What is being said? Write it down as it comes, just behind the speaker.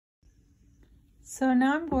So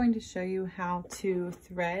now I'm going to show you how to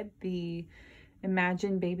thread the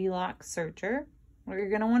Imagine Baby Lock serger. What you're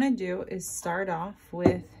going to want to do is start off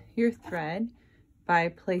with your thread by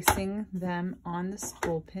placing them on the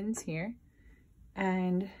spool pins here.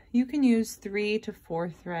 And you can use 3 to 4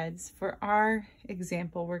 threads. For our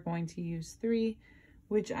example, we're going to use 3,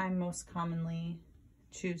 which I most commonly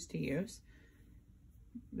choose to use.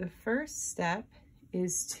 The first step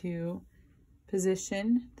is to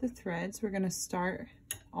position the threads. We're going to start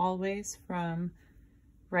always from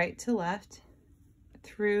right to left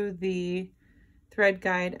through the thread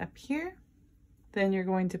guide up here. Then you're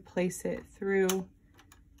going to place it through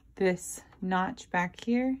this notch back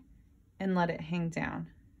here and let it hang down.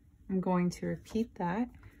 I'm going to repeat that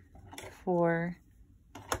for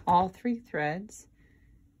all 3 threads,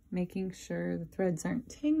 making sure the threads aren't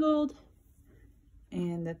tangled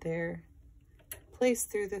and that they're placed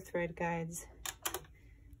through the thread guides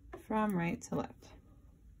from right to left.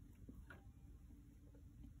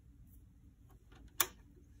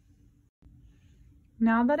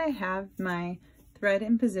 Now that I have my thread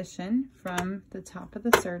in position from the top of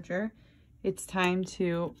the serger, it's time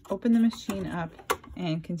to open the machine up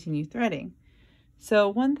and continue threading. So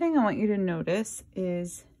one thing I want you to notice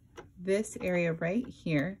is this area right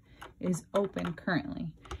here is open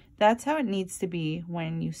currently. That's how it needs to be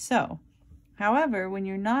when you sew. However, when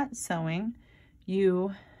you're not sewing,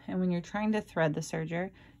 and when you're trying to thread the serger,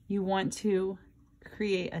 you want to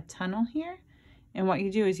create a tunnel here. And what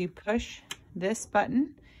you do is you push this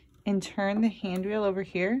button and turn the hand wheel over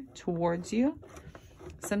here towards you.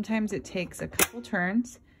 Sometimes it takes a couple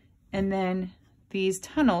turns, and then these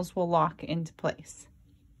tunnels will lock into place.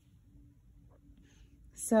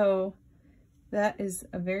 So that is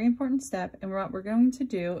a very important step. And what we're going to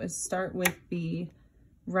do is start with the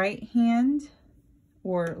right hand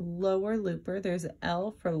or lower looper. There's an L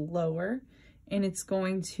for lower, and it's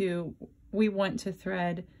going to, we want to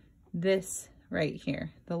thread this right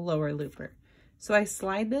here, the lower looper. So I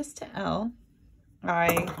slide this to L.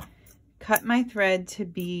 I cut my thread to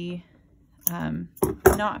be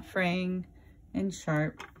not fraying and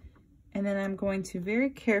sharp. And then I'm going to very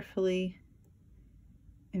carefully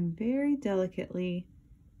and very delicately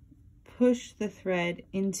push the thread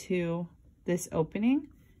into this opening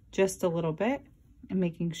just a little bit and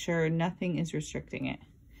making sure nothing is restricting it.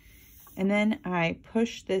 And then I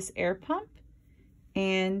push this air pump,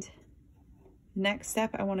 and next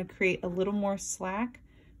step, I want to create a little more slack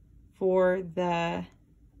for it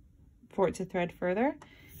to thread further,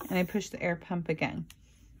 and I push the air pump again.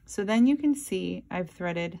 So then you can see I've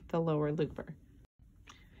threaded the lower looper.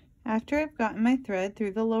 After I've gotten my thread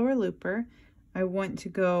through the lower looper, I want to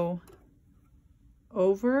go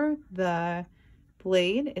over the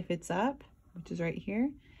blade if it's up, which is right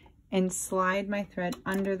here, and slide my thread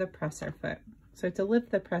under the presser foot. So I have to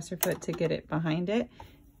lift the presser foot to get it behind it,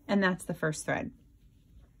 and that's the first thread.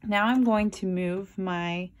 Now I'm going to move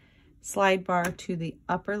my slide bar to the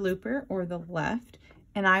upper looper or the left,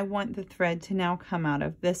 and I want the thread to now come out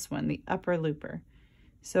of this one, the upper looper.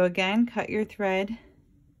 So again, cut your thread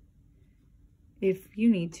if you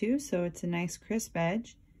need to, so it's a nice crisp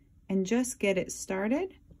edge, and just get it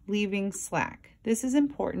started, leaving slack. This is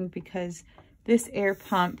important because this air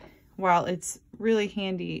pump, while it's really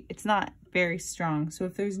handy, it's not very strong. So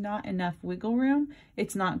if there's not enough wiggle room,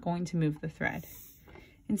 it's not going to move the thread.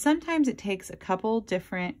 And sometimes it takes a couple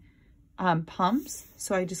different pumps.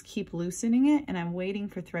 So I just keep loosening it, and I'm waiting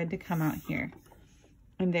for thread to come out here.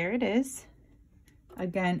 And there it is.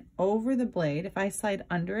 Again, over the blade. If I slide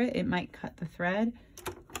under it, it might cut the thread.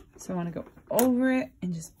 So I want to go over it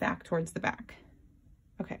and just back towards the back.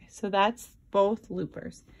 Okay, so that's both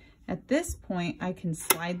loopers. At this point, I can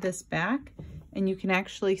slide this back, and you can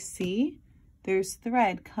actually see there's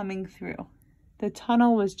thread coming through. The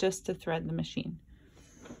tunnel was just to thread the machine.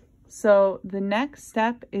 So the next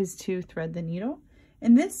step is to thread the needle.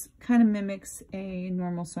 And this kind of mimics a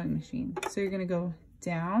normal sewing machine. So you're going to go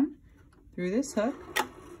down through this hook,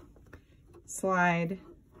 slide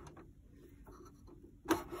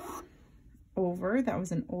over. That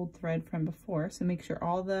was an old thread from before. So make sure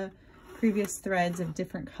all the previous threads of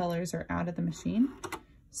different colors are out of the machine.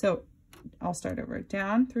 So I'll start over,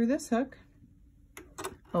 down through this hook,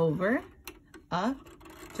 over, up,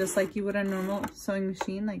 just like you would on a normal sewing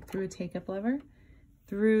machine, like through a take-up lever,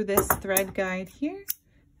 through this thread guide here.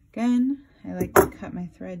 Again, I like to cut my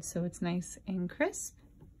thread so it's nice and crisp,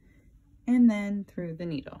 and then through the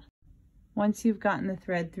needle. Once you've gotten the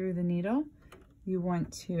thread through the needle, you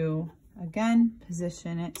want to, again,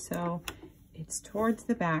 position it so it's towards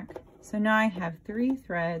the back. So now I have 3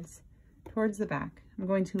 threads towards the back. I'm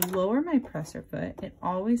going to lower my presser foot. It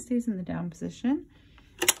always stays in the down position,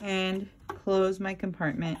 and close my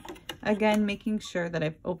compartment. Again, making sure that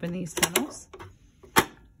I've opened these tunnels.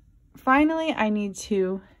 Finally, I need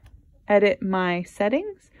to edit my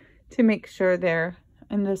settings to make sure they're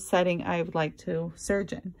in the setting I would like to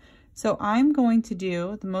serge in. So I'm going to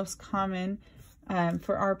do the most common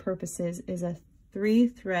for our purposes is a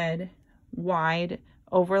 3-thread wide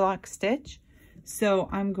overlock stitch. So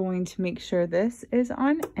I'm going to make sure this is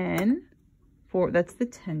on N, that's the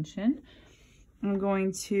tension. I'm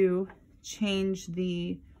going to change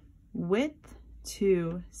the width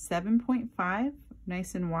to 7.5,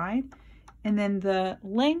 nice and wide. And then the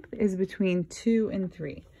length is between 2 and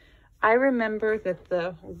 3. I remember that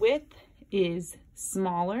the width is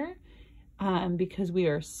smaller because we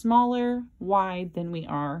are smaller wide than we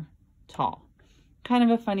are tall. Kind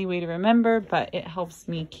of a funny way to remember, but it helps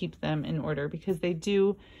me keep them in order because they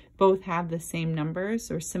do both have the same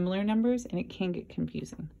numbers or similar numbers, and it can get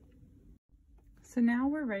confusing. So now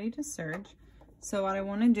we're ready to serge. So what I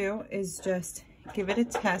want to do is just give it a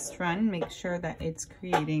test run, make sure that it's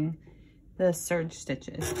creating the serge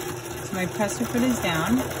stitches. So my presser foot is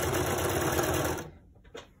down,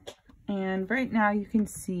 and right now you can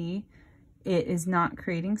see it is not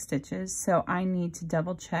creating stitches, so I need to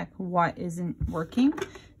double check what isn't working.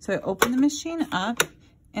 So I open the machine up,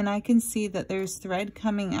 and I can see that there's thread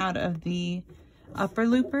coming out of the upper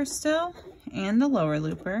looper still and the lower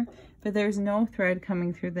looper, but there's no thread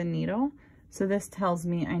coming through the needle. So this tells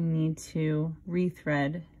me I need to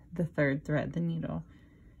rethread the third thread, the needle.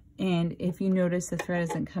 And if you notice the thread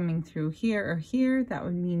isn't coming through here or here, that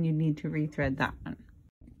would mean you need to rethread that one.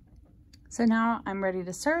 So now I'm ready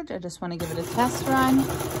to serge. I just want to give it a test run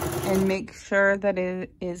and make sure that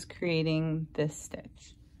it is creating this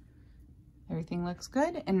stitch. Everything looks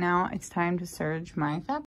good, and now it's time to serge my fabric.